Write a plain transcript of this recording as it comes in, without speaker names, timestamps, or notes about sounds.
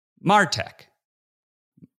MarTech.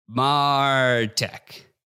 MarTech.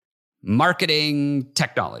 Marketing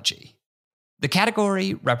technology. The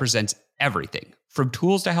category represents everything from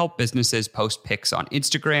tools to help businesses post pics on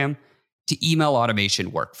Instagram to email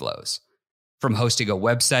automation workflows, from hosting a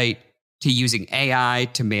website to using AI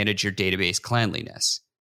to manage your database cleanliness,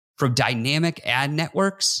 from dynamic ad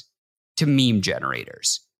networks to meme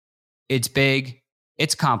generators. It's big,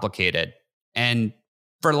 it's complicated, and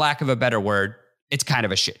for lack of a better word, it's kind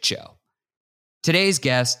of a shit show. Today's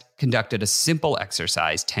guest conducted a simple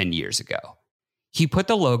exercise 10 years ago. He put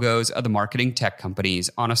the logos of the marketing tech companies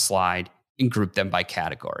on a slide and grouped them by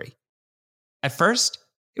category. At first,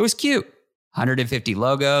 it was cute. 150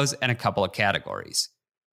 logos and a couple of categories.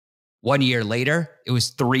 1 year later, it was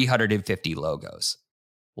 350 logos.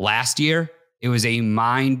 Last year, it was a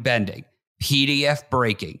mind-bending,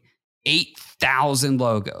 PDF-breaking 8,000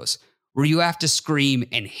 logos where you have to scream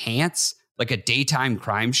enhance like a daytime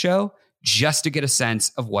crime show just to get a sense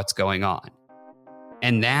of what's going on.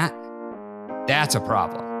 And that's a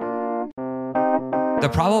problem. The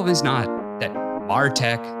problem is not that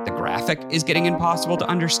MarTech, the graphic, is getting impossible to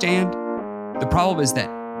understand. The problem is that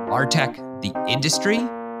MarTech, the industry,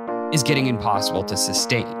 is getting impossible to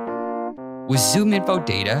sustain. With ZoomInfo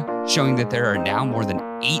data showing that there are now more than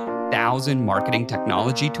 8,000 marketing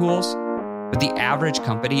technology tools, but the average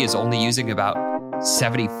company is only using about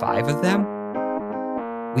 75 of them,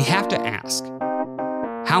 we have to ask,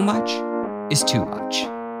 how much is too much?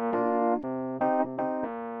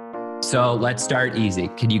 So let's start easy.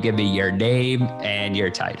 Can you give me your name and your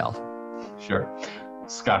title? Sure.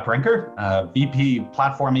 Scott Brinker, VP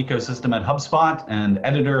Platform Ecosystem at HubSpot and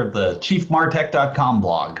editor of the ChiefMarTech.com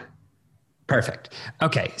blog. Perfect.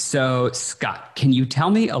 Okay, so Scott, can you tell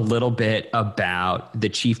me a little bit about the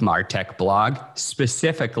Chief MarTech blog,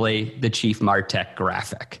 specifically the Chief MarTech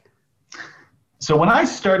graphic? So when I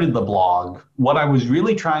started the blog, what I was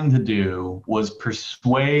really trying to do was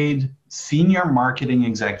persuade senior marketing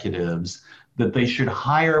executives that they should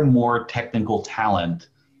hire more technical talent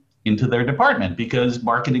into their department because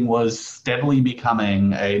marketing was steadily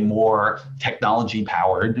becoming a more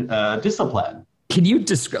technology-powered discipline. Can you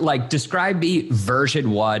describe me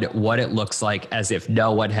version 1, what it looks like as if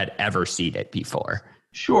no one had ever seen it before?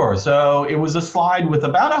 Sure. So it was a slide with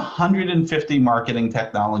about 150 marketing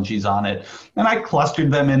technologies on it. And I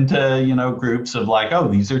clustered them into, groups of like, oh,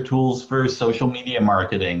 these are tools for social media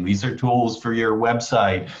marketing. These are tools for your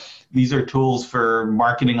website. These are tools for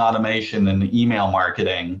marketing automation and email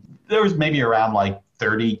marketing. There was maybe around like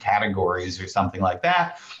 30 categories or something like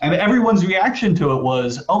that. And everyone's reaction to it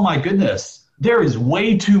was, oh my goodness, there is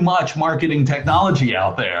way too much marketing technology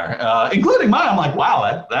out there, including mine. I'm like,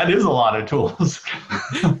 wow, that is a lot of tools.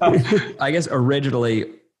 I guess originally,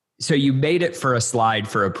 so you made it for a slide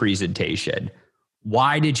for a presentation.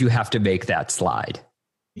 Why did you have to make that slide?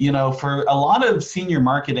 For a lot of senior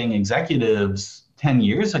marketing executives 10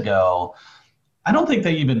 years ago, I don't think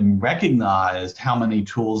they even recognized how many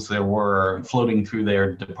tools there were floating through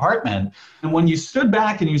their department. And when you stood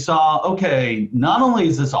back and you saw, okay, not only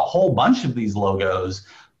is this a whole bunch of these logos,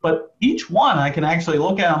 but each one I can actually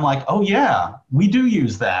look at, I'm like, oh yeah, we do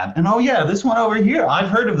use that. And oh yeah, this one over here, I've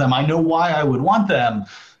heard of them. I know why I would want them.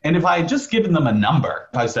 And if I had just given them a number,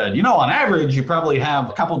 I said, on average, you probably have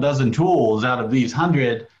a couple dozen tools out of these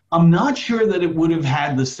 100. I'm not sure that it would have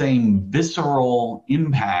had the same visceral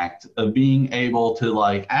impact of being able to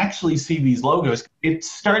actually see these logos. It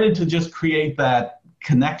started to just create that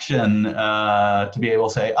connection to be able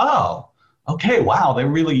to say, oh, okay, wow, there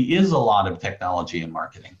really is a lot of technology in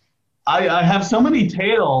marketing. I have so many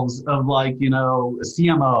tales of a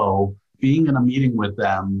CMO being in a meeting with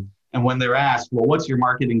them. And when they're asked, well, what's your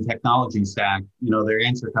marketing technology stack? Their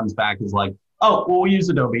answer comes back is like, oh, well, we use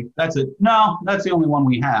Adobe. That's it. No, that's the only one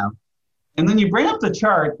we have. And then you bring up the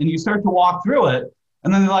chart and you start to walk through it.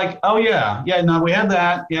 And then they're like, oh, yeah, no, we have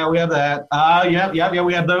that. Yeah, we have that. Yeah,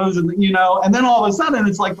 we have those. And, and then all of a sudden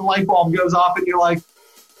it's like the light bulb goes off and you're like,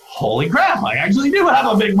 holy crap, I actually do have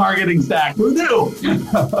a big marketing stack. Who knew?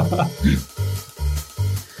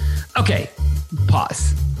 Okay,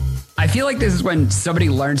 pause. I feel like this is when somebody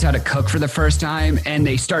learns how to cook for the first time and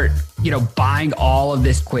they start, buying all of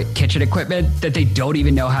this kitchen equipment that they don't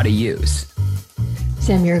even know how to use.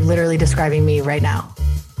 Sam, you're literally describing me right now.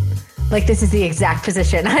 This is the exact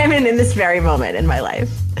position I'm in this very moment in my life.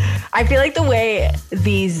 I feel like the way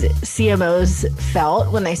these CMOs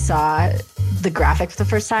felt when they saw the graphic for the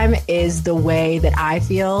first time is the way that I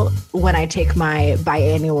feel when I take my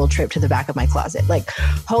biannual trip to the back of my closet.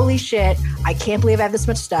 Holy shit, I can't believe I have this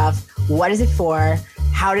much stuff. What is it for?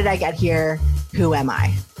 How did I get here? Who am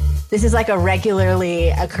I? This is a regularly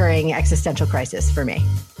occurring existential crisis for me.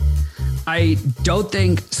 I don't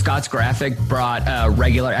think Scott's Graphic brought a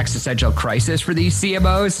regular existential crisis for these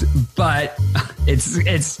CMOs, but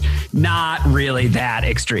it's not really that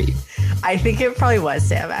extreme. I think it probably was,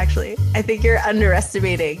 Sam, actually. I think you're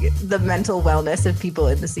underestimating the mental wellness of people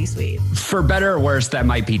in the C-suite. For better or worse, that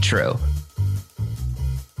might be true.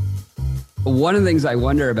 One of the things I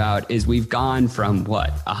wonder about is we've gone from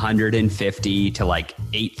 150 to like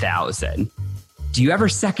 8,000. Do you ever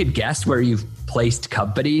second guess where you've placed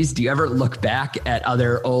companies? Do you ever look back at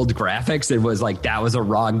other old graphics and was like, that was a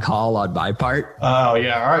wrong call on my part? Oh,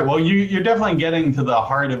 yeah. All right. Well, you're definitely getting to the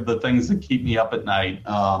heart of the things that keep me up at night.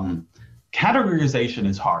 Categorization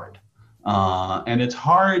is hard. And it's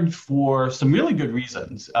hard for some really good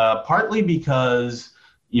reasons. Partly because,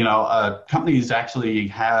 companies actually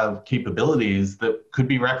have capabilities that could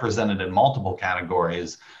be represented in multiple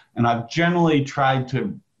categories. And I've generally tried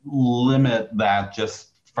to limit that just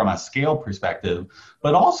from a scale perspective,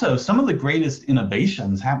 but also some of the greatest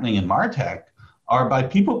innovations happening in MarTech are by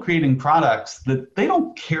people creating products that they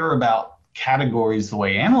don't care about categories the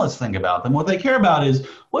way analysts think about them. What they care about is,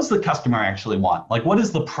 what's the customer actually want? Like, what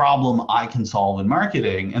is the problem I can solve in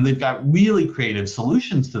marketing? And they've got really creative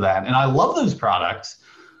solutions to that. And I love those products,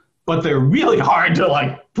 but they're really hard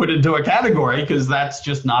to put into a category because that's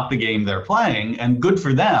just not the game they're playing, and good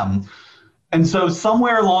for them. And so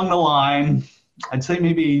somewhere along the line, I'd say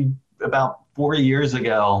maybe about 4 years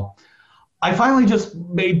ago, I finally just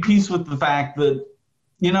made peace with the fact that,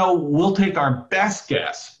 we'll take our best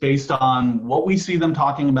guess based on what we see them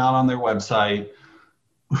talking about on their website,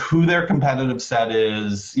 who their competitive set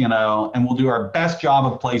is, and we'll do our best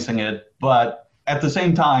job of placing it. But at the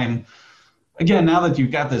same time, again, now that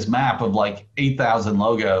you've got this map of 8,000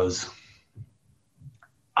 logos,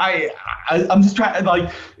 I'm just trying,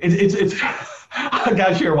 it's I got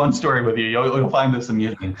to share one story with you. You'll find this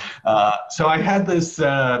amusing. So I had this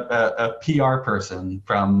a PR person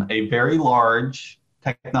from a very large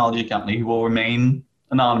technology company who will remain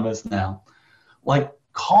anonymous now,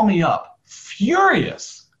 call me up,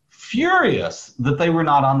 furious that they were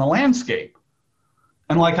not on the landscape.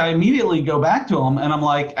 And I immediately go back to them and I'm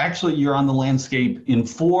like, actually, you're on the landscape in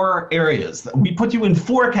 4 areas. We put you in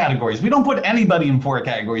 4 categories. We don't put anybody in 4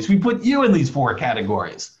 categories. We put you in these 4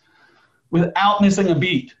 categories without missing a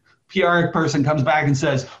beat. PR person comes back and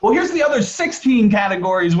says, well, here's the other 16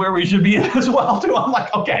 categories where we should be in as well, too. I'm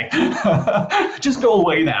like, okay, just go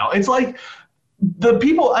away now. It's like the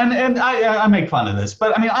people, and I make fun of this,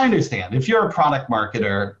 but I mean, I understand if you're a product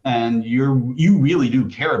marketer and you really do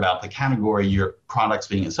care about the category your product's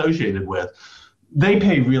being associated with, they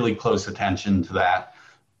pay really close attention to that.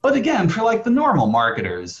 But again, for the normal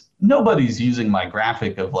marketers, nobody's using my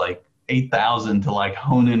graphic of 8,000 to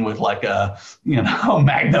hone in with a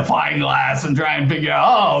magnifying glass and try and figure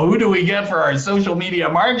out, who do we get for our social media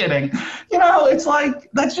marketing? It's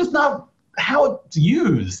that's just not how it's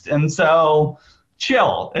used. And so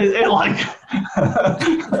chill. Now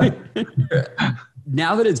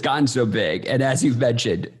that it's gotten so big, and as you've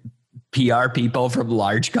mentioned, PR people from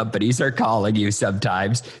large companies are calling you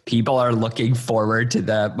sometimes. People are looking forward to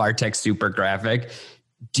the MarTech super graphic.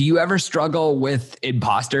 Do you ever struggle with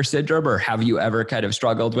imposter syndrome, or have you ever kind of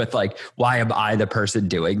struggled with why am I the person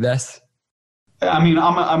doing this? I mean,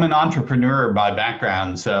 I'm an entrepreneur by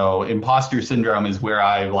background, so imposter syndrome is where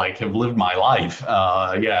I have lived my life. So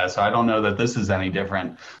I don't know that this is any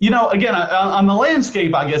different. Again, on the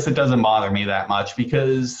landscape, I guess it doesn't bother me that much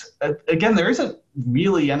because, again, there isn't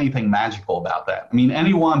really anything magical about that. I mean,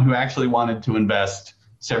 anyone who actually wanted to invest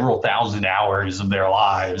several thousand hours of their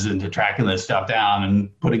lives into tracking this stuff down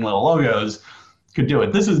and putting little logos could do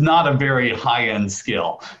it. This is not a very high-end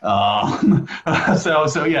skill.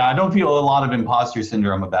 So yeah, I don't feel a lot of imposter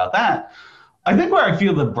syndrome about that. I think where I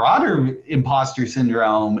feel the broader imposter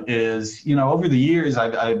syndrome is, over the years,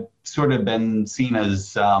 I've sort of been seen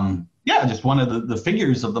as, just one of the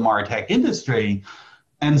figures of the MarTech industry.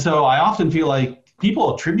 And so I often feel like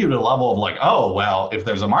people attribute a level of oh, well, if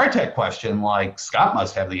there's a MarTech question, Scott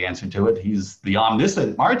must have the answer to it. He's the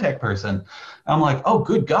omniscient MarTech person. I'm like, oh,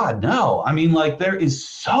 good God, no. I mean, there is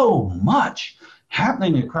so much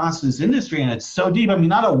happening across this industry and it's so deep. I mean,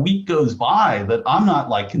 not a week goes by that I'm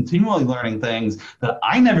not continually learning things that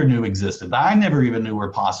I never knew existed, that I never even knew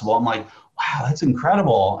were possible. I'm like, wow, that's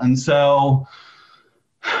incredible. And so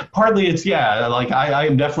partly it's, I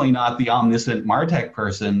am definitely not the omniscient MarTech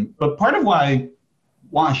person, but part of why I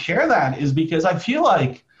want to share that is because I feel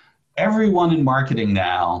like everyone in marketing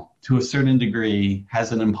now, to a certain degree,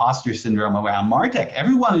 has an imposter syndrome around MarTech.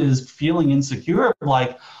 Everyone is feeling insecure,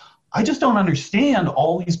 I just don't understand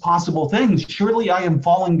all these possible things. Surely I am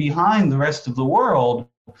falling behind the rest of the world.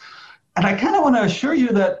 And I kind of want to assure you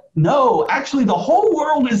that no, actually the whole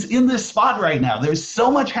world is in this spot right now. There's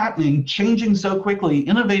so much happening, changing so quickly,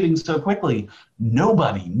 innovating so quickly.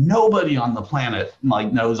 Nobody on the planet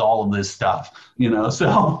like knows all of this stuff,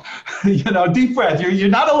 So, deep breath. You're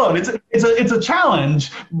not alone. It's a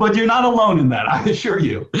challenge, but you're not alone in that. I assure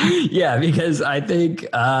you. Yeah, because I think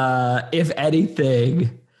if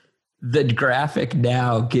anything, the graphic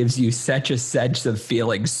now gives you such a sense of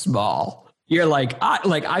feeling small. You're like,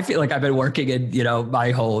 I feel like I've been working in,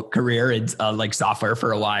 my whole career in like software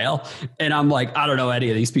for a while. And I'm like, I don't know any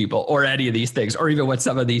of these people or any of these things or even what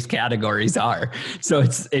some of these categories are. So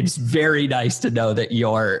it's very nice to know that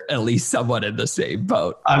you're at least somewhat in the same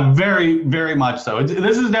boat. I'm very, very much so.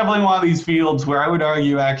 This is definitely one of these fields where I would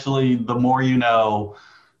argue actually the more you know,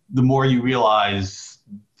 the more you realize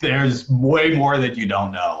there's way more that you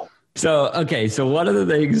don't know. So one of the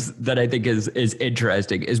things that I think is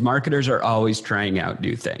interesting is marketers are always trying out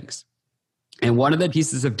new things. And one of the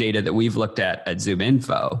pieces of data that we've looked at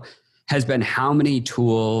ZoomInfo has been how many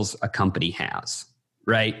tools a company has,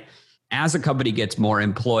 right? As a company gets more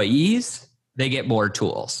employees, they get more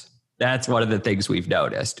tools. That's one of the things we've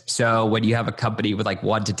noticed. So when you have a company with like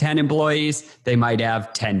 1 to 10 employees, they might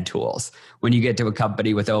have 10 tools. When you get to a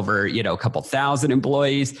company with over, a couple thousand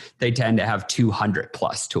employees, they tend to have 200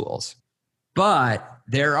 plus tools. But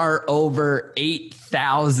there are over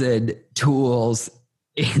 8,000 tools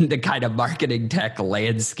in the kind of marketing tech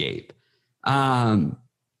landscape. One,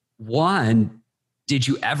 did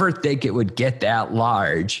you ever think it would get that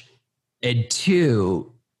large? And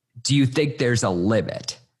two, do you think there's a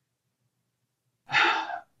limit?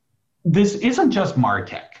 This isn't just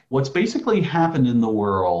MarTech. What's basically happened in the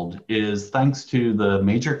world is thanks to the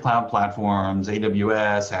major cloud platforms,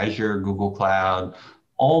 AWS, Azure, Google Cloud,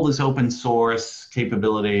 all this open source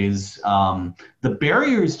capabilities, the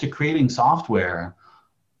barriers to creating software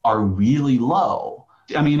are really low.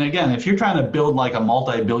 I mean, again, if you're trying to build like a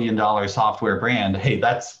multi-billion-dollar software brand, hey,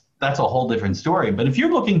 that's a whole different story. But if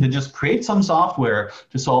you're looking to just create some software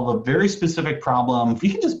to solve a very specific problem, you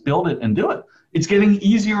can just build it and do it. It's getting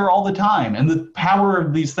easier all the time. And the power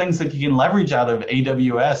of these things that you can leverage out of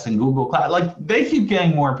AWS and Google Cloud, like they keep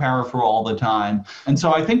getting more powerful all the time. And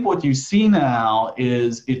so I think what you see now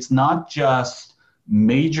is it's not just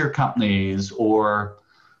major companies or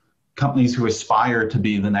companies who aspire to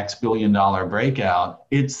be the next billion-dollar breakout.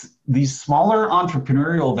 It's these smaller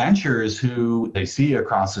entrepreneurial ventures who they see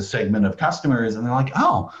across a segment of customers and they're like,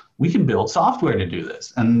 oh, we can build software to do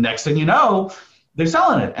this. And next thing you know, they're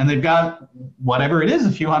selling it and they've got whatever it is,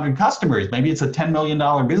 a few hundred customers. Maybe it's a $10 million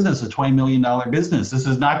business, a $20 million business. This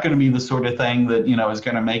is not going to be the sort of thing that, is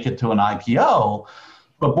going to make it to an IPO.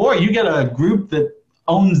 But boy, you get a group that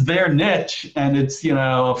owns their niche and it's,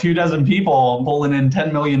 a few dozen people pulling in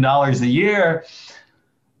 $10 million a year.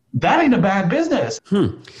 That ain't a bad business.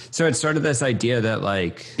 So it's sort of this idea that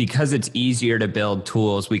like, because it's easier to build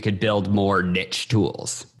tools, we could build more niche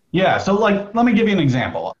tools. Yeah. So like, let me give you an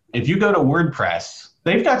example. If you go to WordPress,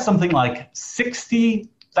 they've got something like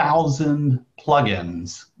 60,000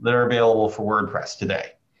 plugins that are available for WordPress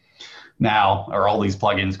today. Now, are all these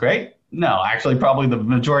plugins great? No, actually, probably the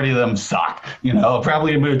majority of them suck.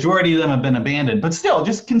 Probably a majority of them have been abandoned. But still,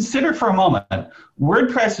 just consider for a moment,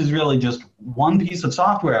 WordPress is really just one piece of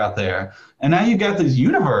software out there. And now you've got this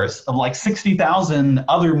universe of like 60,000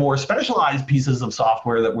 other more specialized pieces of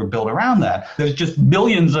software that were built around that. There's just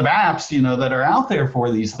millions of apps, that are out there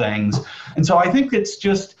for these things. And so I think it's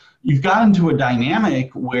just, you've got into a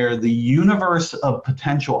dynamic where the universe of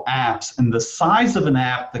potential apps and the size of an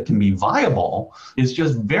app that can be viable is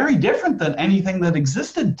just very different than anything that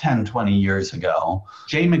existed 10, 20 years ago.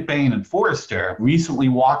 Jay McBain at Forrester recently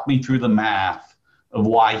walked me through the math of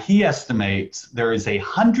why he estimates there is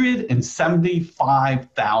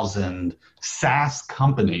 175,000 SaaS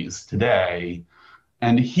companies today.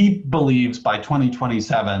 And he believes by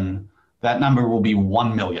 2027, that number will be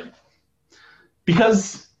 1 million.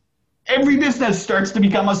 Because every business starts to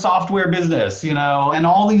become a software business, and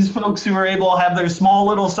all these folks who are able to have their small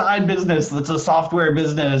little side business that's a software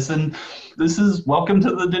business. And this is welcome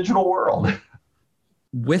to the digital world.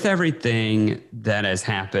 With everything that has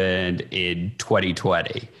happened in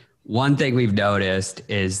 2020, one thing we've noticed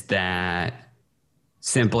is that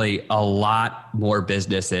simply a lot more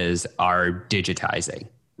businesses are digitizing,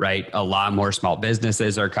 right? A lot more small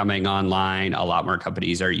businesses are coming online. A lot more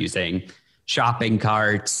companies are using shopping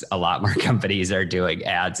carts. A lot more companies are doing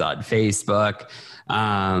ads on Facebook.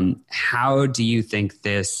 How do you think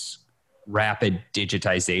this rapid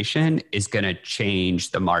digitization is going to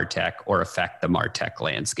change the MarTech or affect the MarTech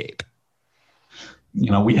landscape?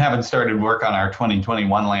 we haven't started work on our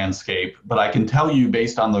 2021 landscape, but I can tell you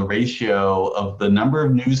based on the ratio of the number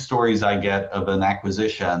of news stories I get of an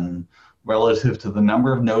acquisition relative to the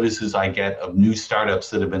number of notices I get of new startups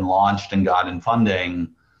that have been launched and gotten funding,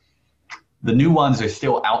 the new ones are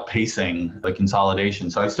still outpacing the consolidation.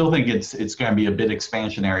 So I still think it's going to be a bit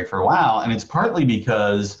expansionary for a while. And it's partly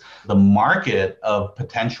because the market of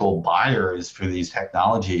potential buyers for these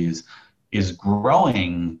technologies is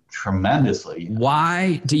growing tremendously.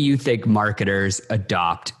 Why do you think marketers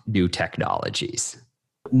adopt new technologies?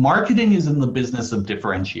 Marketing is in the business of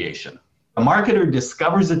differentiation. A marketer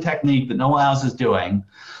discovers a technique that no one else is doing.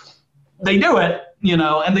 They do it,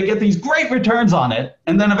 and they get these great returns on it.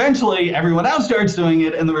 And then eventually everyone else starts doing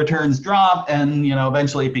it and the returns drop and,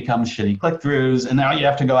 eventually it becomes shitty click-throughs. And now you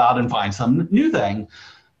have to go out and find some new thing.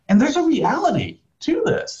 And there's a reality to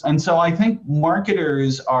this. And so I think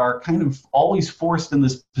marketers are kind of always forced in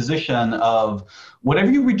this position of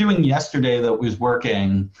whatever you were doing yesterday that was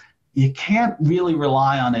working, you can't really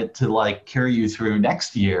rely on it to carry you through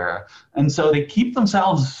next year. And so they keep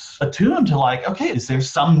themselves attuned to okay, is there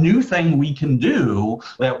some new thing we can do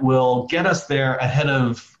that will get us there ahead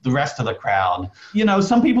of the rest of the crowd?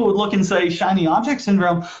 Some people would look and say shiny object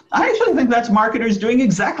syndrome. I actually think that's marketers doing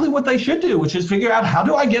exactly what they should do, which is figure out how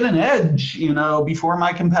do I get an edge, before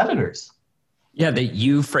my competitors. Yeah,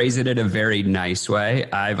 you phrase it in a very nice way.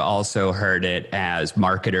 I've also heard it as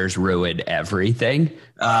marketers ruin everything.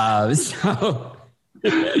 So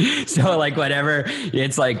whenever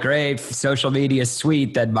it's great, social media is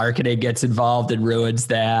sweet, then marketing gets involved and ruins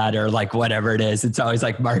that, or whatever it is. It's always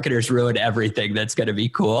marketers ruin everything that's going to be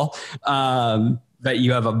cool. But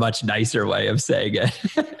you have a much nicer way of saying it.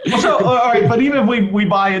 So, all right, but even if we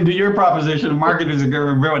buy into your proposition, marketers are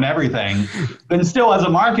going to ruin everything, then still as a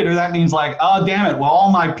marketer, that means oh, damn it. Well,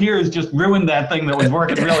 all my peers just ruined that thing that was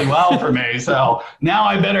working really well for me. So now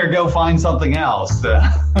I better go find something else.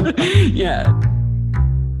 Yeah.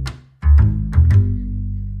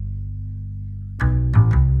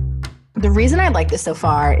 The reason I like this so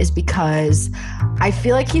far is because I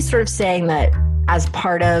feel like he's sort of saying that as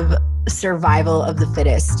part of survival of the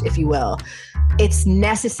fittest, if you will, it's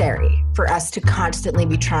necessary for us to constantly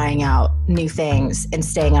be trying out new things and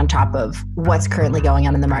staying on top of what's currently going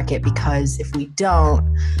on in the market, because if we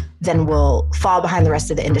don't, then we'll fall behind the rest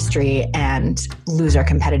of the industry and lose our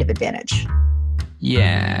competitive advantage.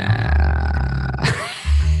 Yeah.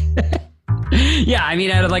 Yeah, I mean,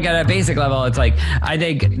 at a basic level, it's I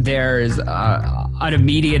think there's an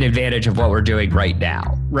immediate advantage of what we're doing right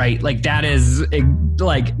now, right? That is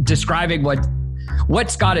describing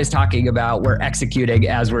what Scott is talking about. We're executing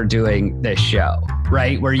as we're doing this show,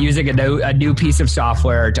 right? We're using a new piece of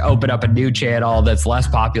software to open up a new channel that's less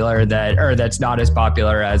popular that's not as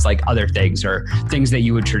popular as other things or things that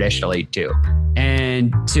you would traditionally do.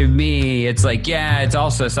 And to me, it's it's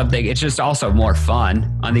also something, it's just also more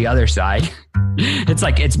fun on the other side. It's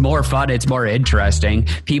it's more fun. It's more interesting.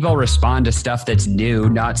 People respond to stuff that's new,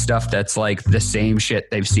 not stuff that's the same shit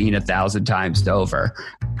they've seen 1,000 times over.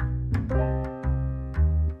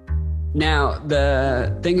 Now,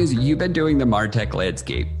 the thing is, you've been doing the MarTech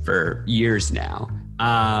landscape for years now.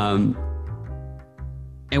 And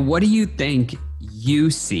what do you think you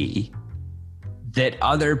see that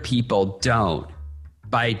other people don't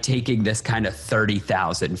by taking this kind of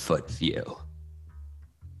 30,000 foot view?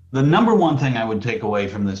 The number one thing I would take away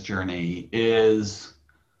from this journey is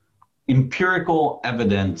empirical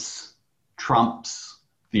evidence trumps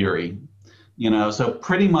theory. So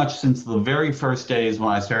pretty much since the very first days when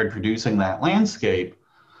I started producing that landscape,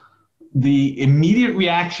 the immediate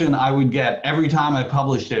reaction I would get every time I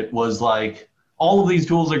published it was all of these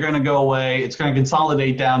tools are going to go away. It's going to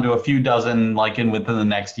consolidate down to a few dozen within the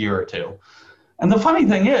next year or two. And the funny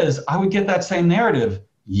thing is, I would get that same narrative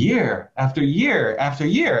year after year after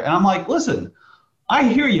year. And I'm listen, I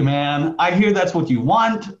hear you, man. I hear that's what you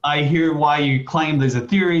want. I hear why you claim there's a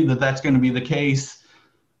theory that that's going to be the case.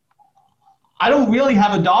 I don't really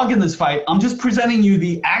have a dog in this fight. I'm just presenting you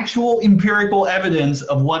the actual empirical evidence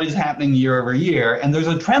of what is happening year over year. And there's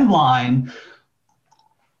a trend line.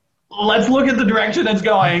 Let's look at the direction it's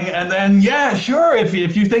going. And then, yeah, sure, if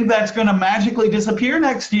you think that's going to magically disappear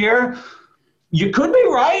next year, you could be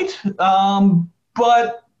right.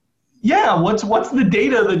 But yeah, what's the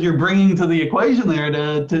data that you're bringing to the equation there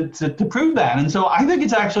to prove that? And so I think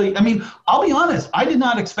it's actually, I'll be honest, I did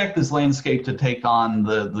not expect this landscape to take on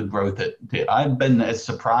the growth it did. I've been as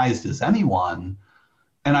surprised as anyone.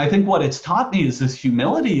 And I think what it's taught me is this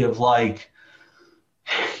humility of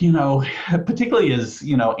particularly as,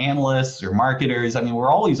 analysts or marketers, we're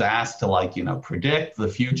always asked to predict the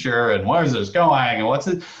future and where is this going and what's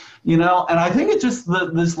it. And I think it's just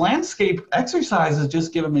this landscape exercise has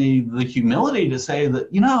just given me the humility to say that,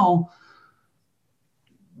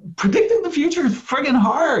 predicting the future is friggin'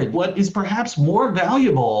 hard. What is perhaps more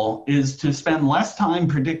valuable is to spend less time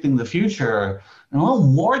predicting the future and a little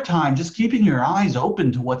more time just keeping your eyes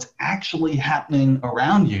open to what's actually happening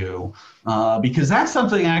around you, because that's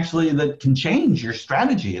something actually that can change your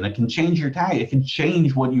strategy, and it can change your tactic. It can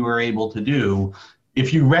change what you are able to do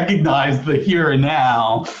if you recognize the here and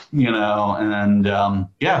now, and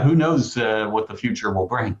who knows what the future will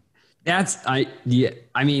bring. That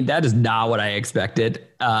is not what I expected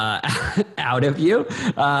out of you.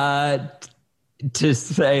 To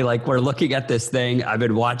say, like, we're looking at this thing, I've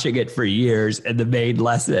been watching it for years, and the main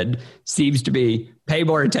lesson seems to be pay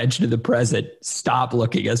more attention to the present, stop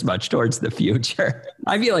looking as much towards the future.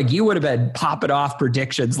 I feel like you would have been popping off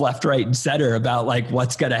predictions left, right, and center about like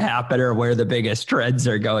what's going to happen or where the biggest trends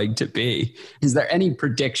are going to be. Is there any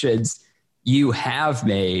predictions you have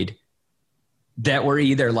made that were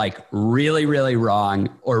either like really, really wrong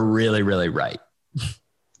or really, really right?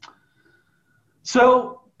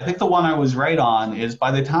 So I think the one I was right on is by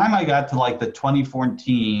the time I got to like the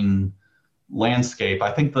 2014 landscape,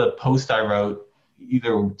 I think the post I wrote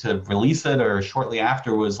either to release it or shortly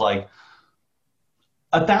after was like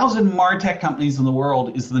 1,000 MarTech companies in the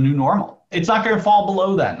world is the new normal. It's not going to fall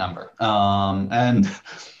below that number. And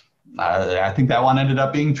I think that one ended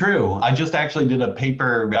up being true. I just actually did a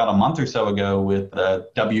paper about a month or so ago with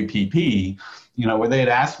WPP, where they had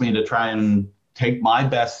asked me to try and take my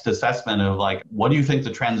best assessment of like, what do you think the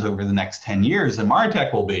trends over the next 10 years in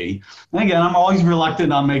MarTech will be? And again, I'm always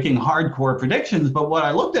reluctant on making hardcore predictions, but what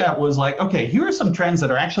I looked at was like, okay, here are some trends that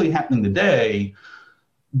are actually happening today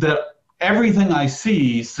that everything I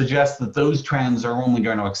see suggests that those trends are only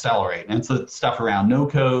going to accelerate. And it's the stuff around no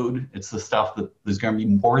code. It's the stuff that there's going to be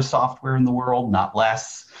more software in the world, not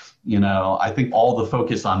less. I think all the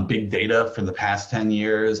focus on big data for the past 10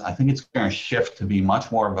 years, I think it's going to shift to be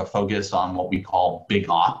much more of a focus on what we call big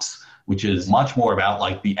ops, which is much more about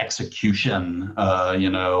like the execution,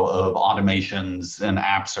 of automations and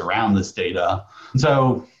apps around this data.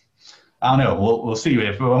 So I don't know. We'll see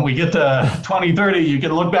if when we get to 2030, you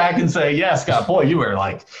can look back and say, yeah, Scott, boy, you were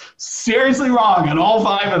like seriously wrong in all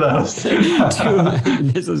 5 of those.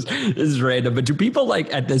 This is random, but do people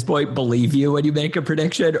like at this point believe you when you make a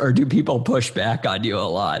prediction, or do people push back on you a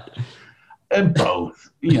lot? And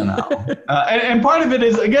both, and part of it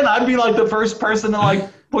is, again, I'd be like the first person to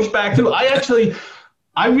like push back too.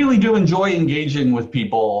 I really do enjoy engaging with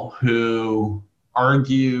people who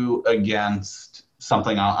argue against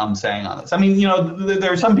something I'm saying on this. I mean,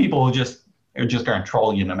 there are some people who are just going to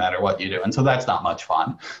troll you no matter what you do. And so that's not much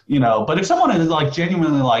fun, but if someone is like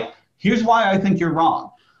genuinely like, here's why I think you're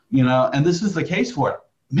wrong, and this is the case for it,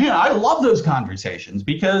 man, I love those conversations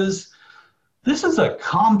because this is a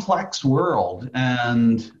complex world.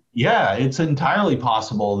 And yeah, it's entirely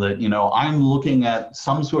possible that, I'm looking at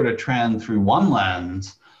some sort of trend through one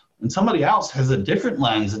lens and somebody else has a different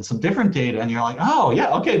lens and some different data, and you're like, oh,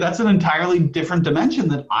 yeah, okay, that's an entirely different dimension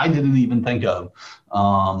that I didn't even think of.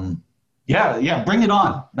 Yeah, bring it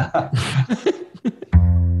on.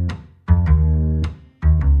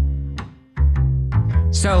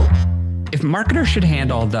 So if marketers should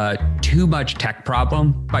handle the too much tech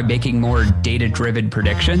problem by making more data-driven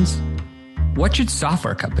predictions, what should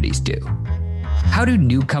software companies do? How do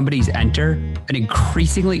new companies enter an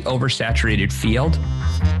increasingly oversaturated field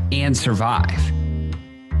and survive?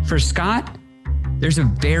 For Scott, there's a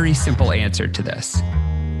very simple answer to this.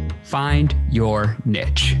 Find your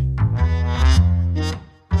niche.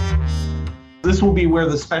 This will be where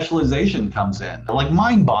the specialization comes in. Like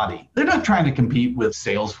Mindbody, they're not trying to compete with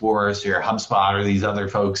Salesforce or HubSpot or these other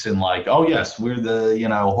folks in like, oh yes, we're the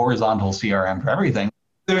horizontal CRM for everything.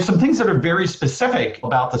 There's some things that are very specific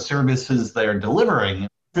about the services they're delivering.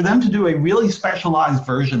 For them to do a really specialized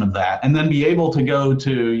version of that and then be able to go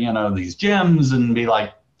to, these gyms and be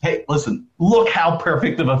like, hey, listen, look how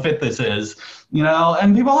perfect of a fit this is,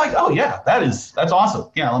 and people are like, oh yeah, that's awesome.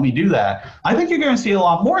 Yeah, let me do that. I think you're going to see a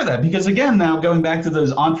lot more of that because again, now going back to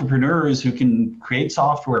those entrepreneurs who can create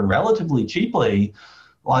software relatively cheaply,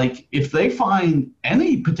 like if they find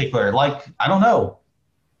any particular, like, I don't know,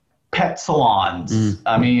 pet salons.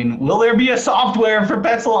 I mean, will there be a software for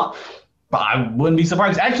pet salons? I wouldn't be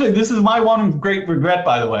surprised. Actually, this is my one great regret,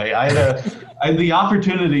 by the way. I had the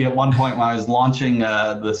opportunity at one point when I was launching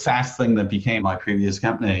the SaaS thing that became my previous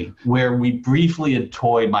company, where we briefly had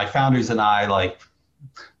toyed, my founders and I, like,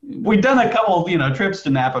 we'd done a couple of, trips to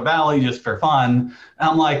Napa Valley just for fun. And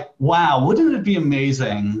I'm like, wow, wouldn't it be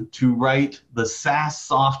amazing to write the SaaS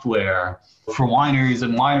software for wineries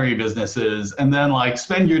and winery businesses and then like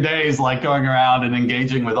spend your days like going around and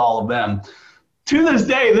engaging with all of them. To this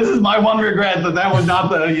day, this is my one regret that was not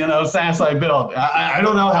the, SaaS I built. I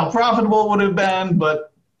don't know how profitable it would have been,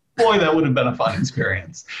 but boy, that would have been a fun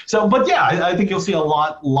experience. So, but yeah, I think you'll see a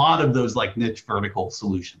lot of those like niche vertical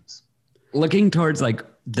solutions. Looking towards like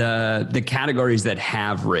the categories that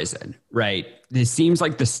have risen, right? It seems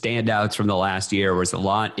like the standouts from the last year was a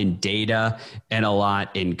lot in data and a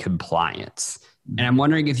lot in compliance. And I'm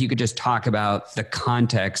wondering if you could just talk about the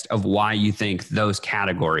context of why you think those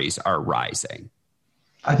categories are rising.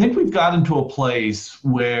 I think we've gotten to a place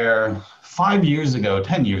where 5 years ago,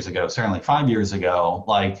 10 years ago, certainly 5 years ago,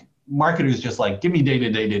 like marketers just like, give me data,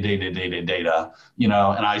 and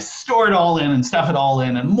I store it all in and stuff it all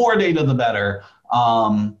in, and more data, the better.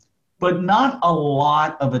 But not a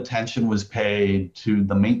lot of attention was paid to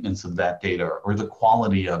the maintenance of that data or the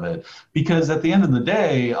quality of it. Because at the end of the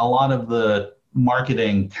day, a lot of the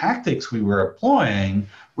marketing tactics we were employing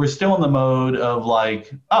were still in the mode of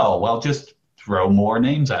like, oh, well, just throw more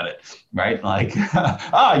names at it, right? Like,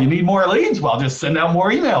 you need more leads? Well, just send out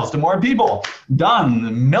more emails to more people.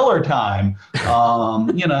 Done, Miller time.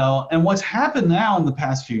 And what's happened now in the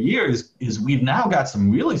past few years is we've now got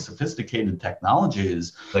some really sophisticated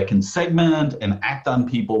technologies that can segment and act on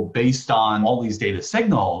people based on all these data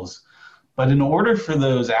signals. But in order for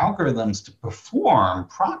those algorithms to perform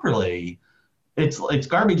properly, it's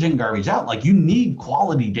garbage in, garbage out. Like you need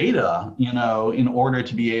quality data, in order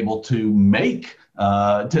to be able to make,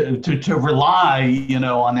 to rely,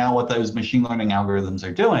 on now what those machine learning algorithms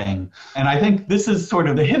are doing. And I think this is sort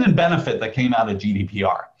of the hidden benefit that came out of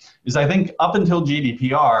GDPR, is I think up until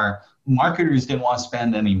GDPR, marketers didn't want to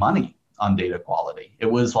spend any money on data quality. It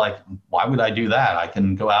was like, why would I do that? I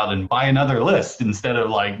can go out and buy another list instead of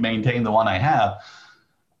like maintain the one I have.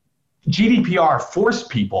 GDPR forced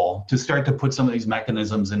people to start to put some of these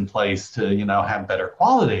mechanisms in place to, have better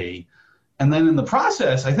quality. And then in the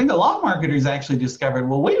process, I think a lot of marketers actually discovered,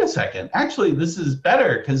 well, wait a second, actually, this is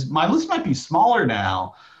better because my list might be smaller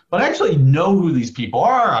now, but I actually know who these people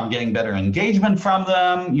are. I'm getting better engagement from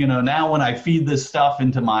them. Now when I feed this stuff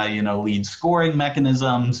into my, lead scoring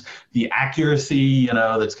mechanisms, the accuracy,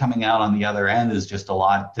 that's coming out on the other end is just a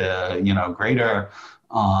lot, greater.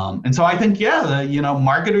 And so I think,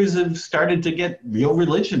 marketers have started to get real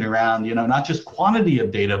religion around, not just quantity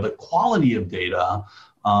of data, but quality of data.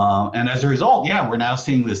 And as a result, we're now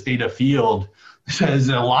seeing this data field has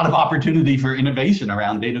a lot of opportunity for innovation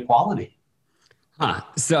around data quality.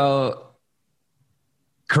 So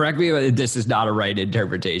correct me if this is not a right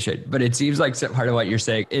interpretation, but it seems like part of what you're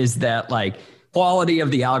saying is that like quality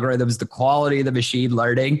of the algorithms, the quality of the machine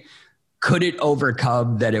learning, couldn't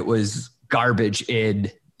overcome that it was garbage in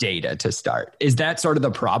data to start. Is that sort of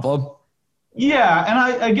the problem? Yeah. And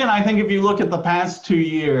I think if you look at the past 2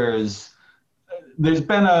 years, there's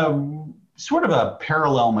been a sort of a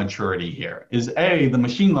parallel maturity here. The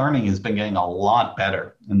machine learning has been getting a lot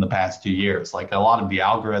better in the past 2 years. Like a lot of the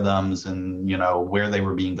algorithms and, where they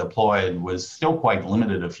were being deployed was still quite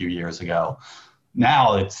limited a few years ago.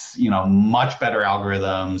 Now it's, much better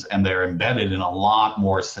algorithms and they're embedded in a lot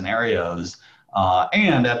more scenarios.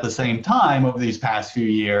 And at the same time, over these past few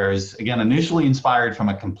years, again, initially inspired from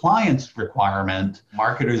a compliance requirement,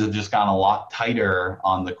 marketers have just gotten a lot tighter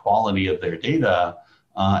on the quality of their data.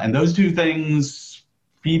 And those two things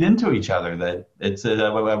feed into each other. That it's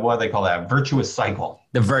what do they call that? Virtuous cycle.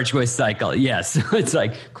 The virtuous cycle. Yes. It's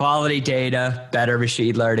like quality data, better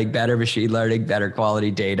machine learning, better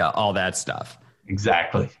quality data, all that stuff.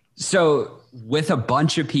 Exactly. So with a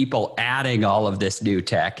bunch of people adding all of this new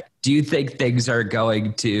tech, do you think things are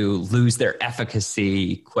going to lose their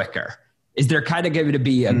efficacy quicker? Is there kind of going to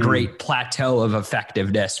be a great plateau of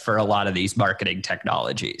effectiveness for a lot of these marketing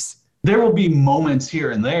technologies? There will be moments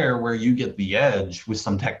here and there where you get the edge with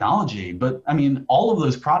some technology, but I mean, all of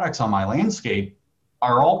those products on my landscape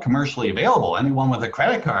are all commercially available. Anyone with a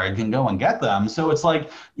credit card can go and get them. So it's like,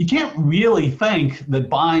 you can't really think that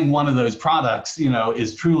buying one of those products,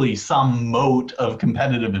 is truly some moat of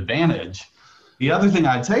competitive advantage. The other thing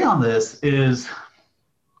I'd say on this is,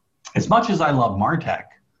 as much as I love MarTech,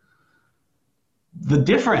 the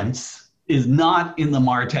difference is not in the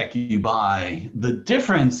MarTech you buy. The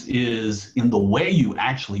difference is in the way you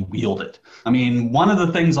actually wield it. I mean, one of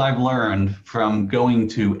the things I've learned from going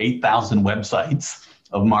to 8,000 websites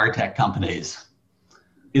of MarTech companies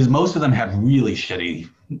is most of them have really shitty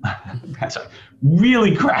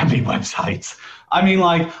really crappy websites. I mean,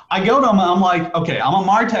 like, I go to them, I'm like, okay, I'm a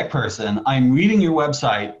MarTech person. I'm reading your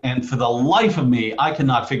website, and for the life of me, I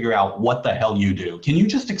cannot figure out what the hell you do. Can you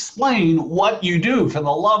just explain what you do for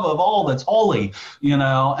the love of all that's holy, you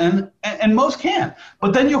know? And most can't.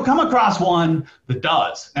 But then you'll come across one that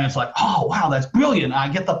does, and it's like, oh, wow, that's brilliant. I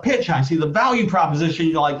get the pitch. I see the value proposition.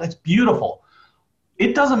 You're like, that's beautiful.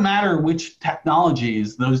 It doesn't matter which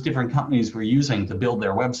technologies those different companies were using to build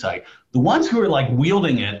their website. The ones who are like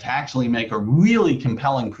wielding it to actually make a really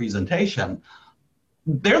compelling presentation,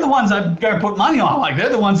 they're the ones I've got to put money on. Like, they're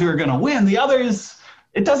the ones who are going to win. The others,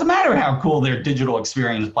 it doesn't matter how cool their digital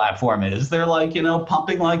experience platform is. They're like, you know,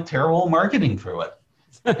 pumping like terrible marketing through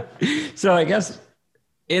it. So I guess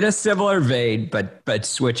in a similar vein, but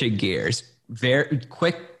switching gears, very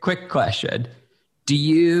quick question. Do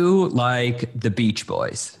you like the Beach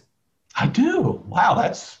Boys? I do. Wow,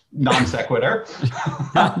 that's non sequitur.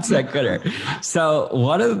 Non sequitur. So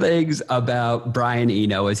one of the things about Brian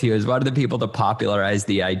Eno is he was one of the people to popularize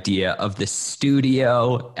the idea of the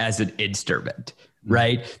studio as an instrument,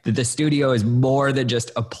 right? That the studio is more than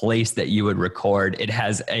just a place that you would record. It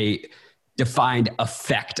has a defined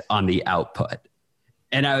effect on the output.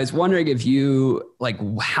 And I was wondering if you, like,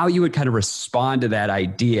 how you would kind of respond to that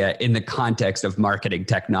idea in the context of marketing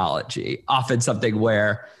technology. Often something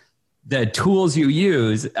where the tools you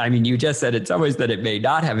use, I mean, you just said in some ways that it may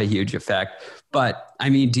not have a huge effect, but I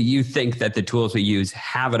mean, do you think that the tools we use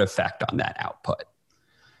have an effect on that output?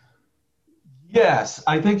 Yes,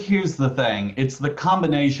 I think here's the thing. It's the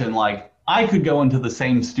combination, like, I could go into the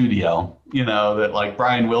same studio, you know, that like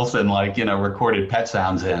Brian Wilson, like, you know, recorded Pet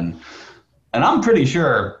Sounds in. And I'm pretty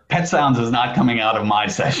sure Pet Sounds is not coming out of my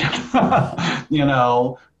session, you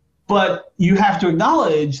know, but you have to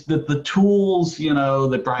acknowledge that the tools, you know,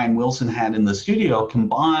 that Brian Wilson had in the studio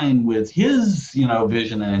combined with his, you know,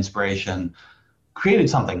 vision and inspiration created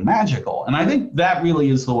something magical. And I think that really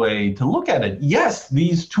is the way to look at it. Yes,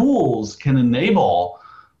 these tools can enable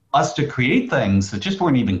us to create things that just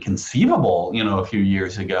weren't even conceivable, you know, a few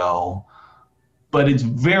years ago. But it's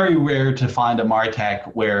very rare to find a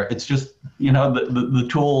MarTech where it's just, you know, the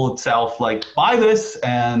tool itself, like, buy this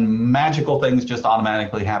and magical things just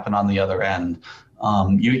automatically happen on the other end.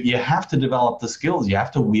 You have to develop the skills. You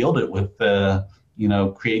have to wield it with, you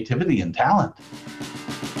know, creativity and talent.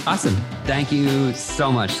 Awesome. Thank you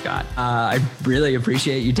so much, Scott. I really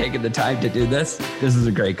appreciate you taking the time to do this. This is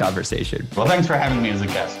a great conversation. Well, thanks for having me as a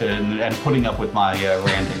guest and putting up with my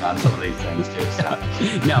ranting on some of these things too.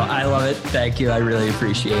 So. No, I love it. Thank you. I really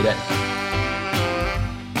appreciate it.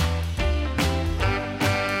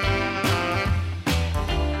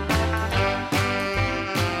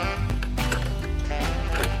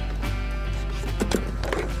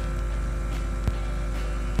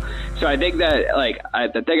 So I think that, like,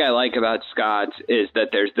 the thing I like about Scott's is that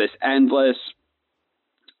there's this endless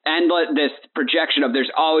this projection of there's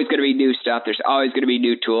always going to be new stuff. There's always going to be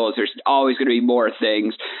new tools. There's always going to be more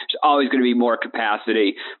things. There's always going to be more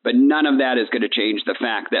capacity. But none of that is going to change the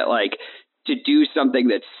fact that, like, to do something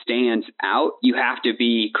that stands out, you have to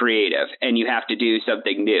be creative and you have to do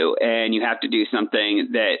something new and you have to do something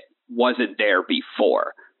that wasn't there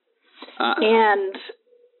before.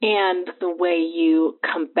 And the way you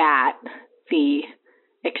combat the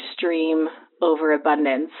extreme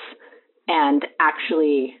overabundance and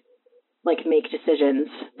actually, like, make decisions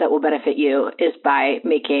that will benefit you is by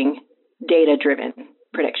making data-driven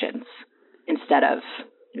predictions instead of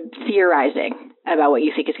theorizing about what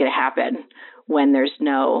you think is going to happen when there's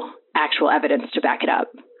no actual evidence to back it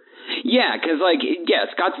up. Yeah, because, like, yeah,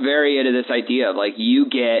 Scott's very into this idea of, like, you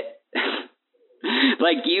get...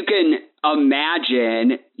 like, you can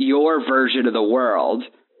imagine your version of the world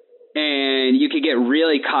and you can get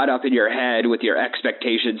really caught up in your head with your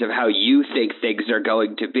expectations of how you think things are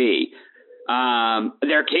going to be.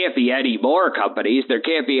 There can't be any more companies. There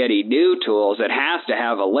can't be any new tools. It has to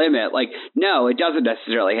have a limit. Like, no, it doesn't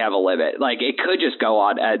necessarily have a limit. Like, it could just go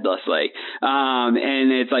on endlessly.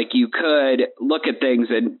 And it's like you could look at things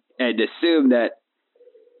and assume that,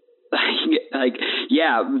 like,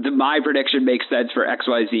 yeah, my prediction makes sense for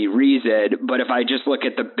XYZ reason. But if I just look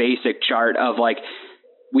at the basic chart of, like,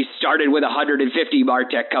 we started with 150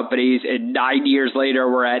 MarTech companies and 9 years later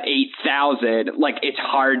we're at 8,000, like, it's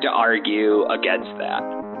hard to argue against that.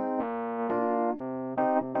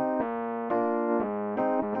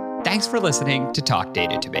 Thanks for listening to Talk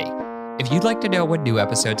Data to Me. If you'd like to know when new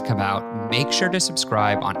episodes come out, make sure to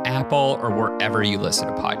subscribe on Apple or wherever you listen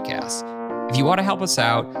to podcasts. If you want to help us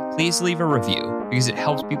out, please leave a review because it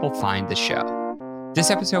helps people find the show.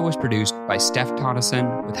 This episode was produced by Steph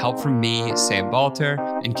Tonneson with help from me, Sam Balter,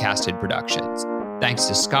 and Casted Productions. Thanks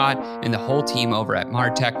to Scott and the whole team over at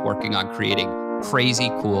Martech working on creating crazy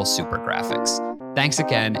cool super graphics. Thanks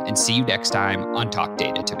again, and see you next time on Talk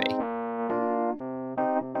Data to Me.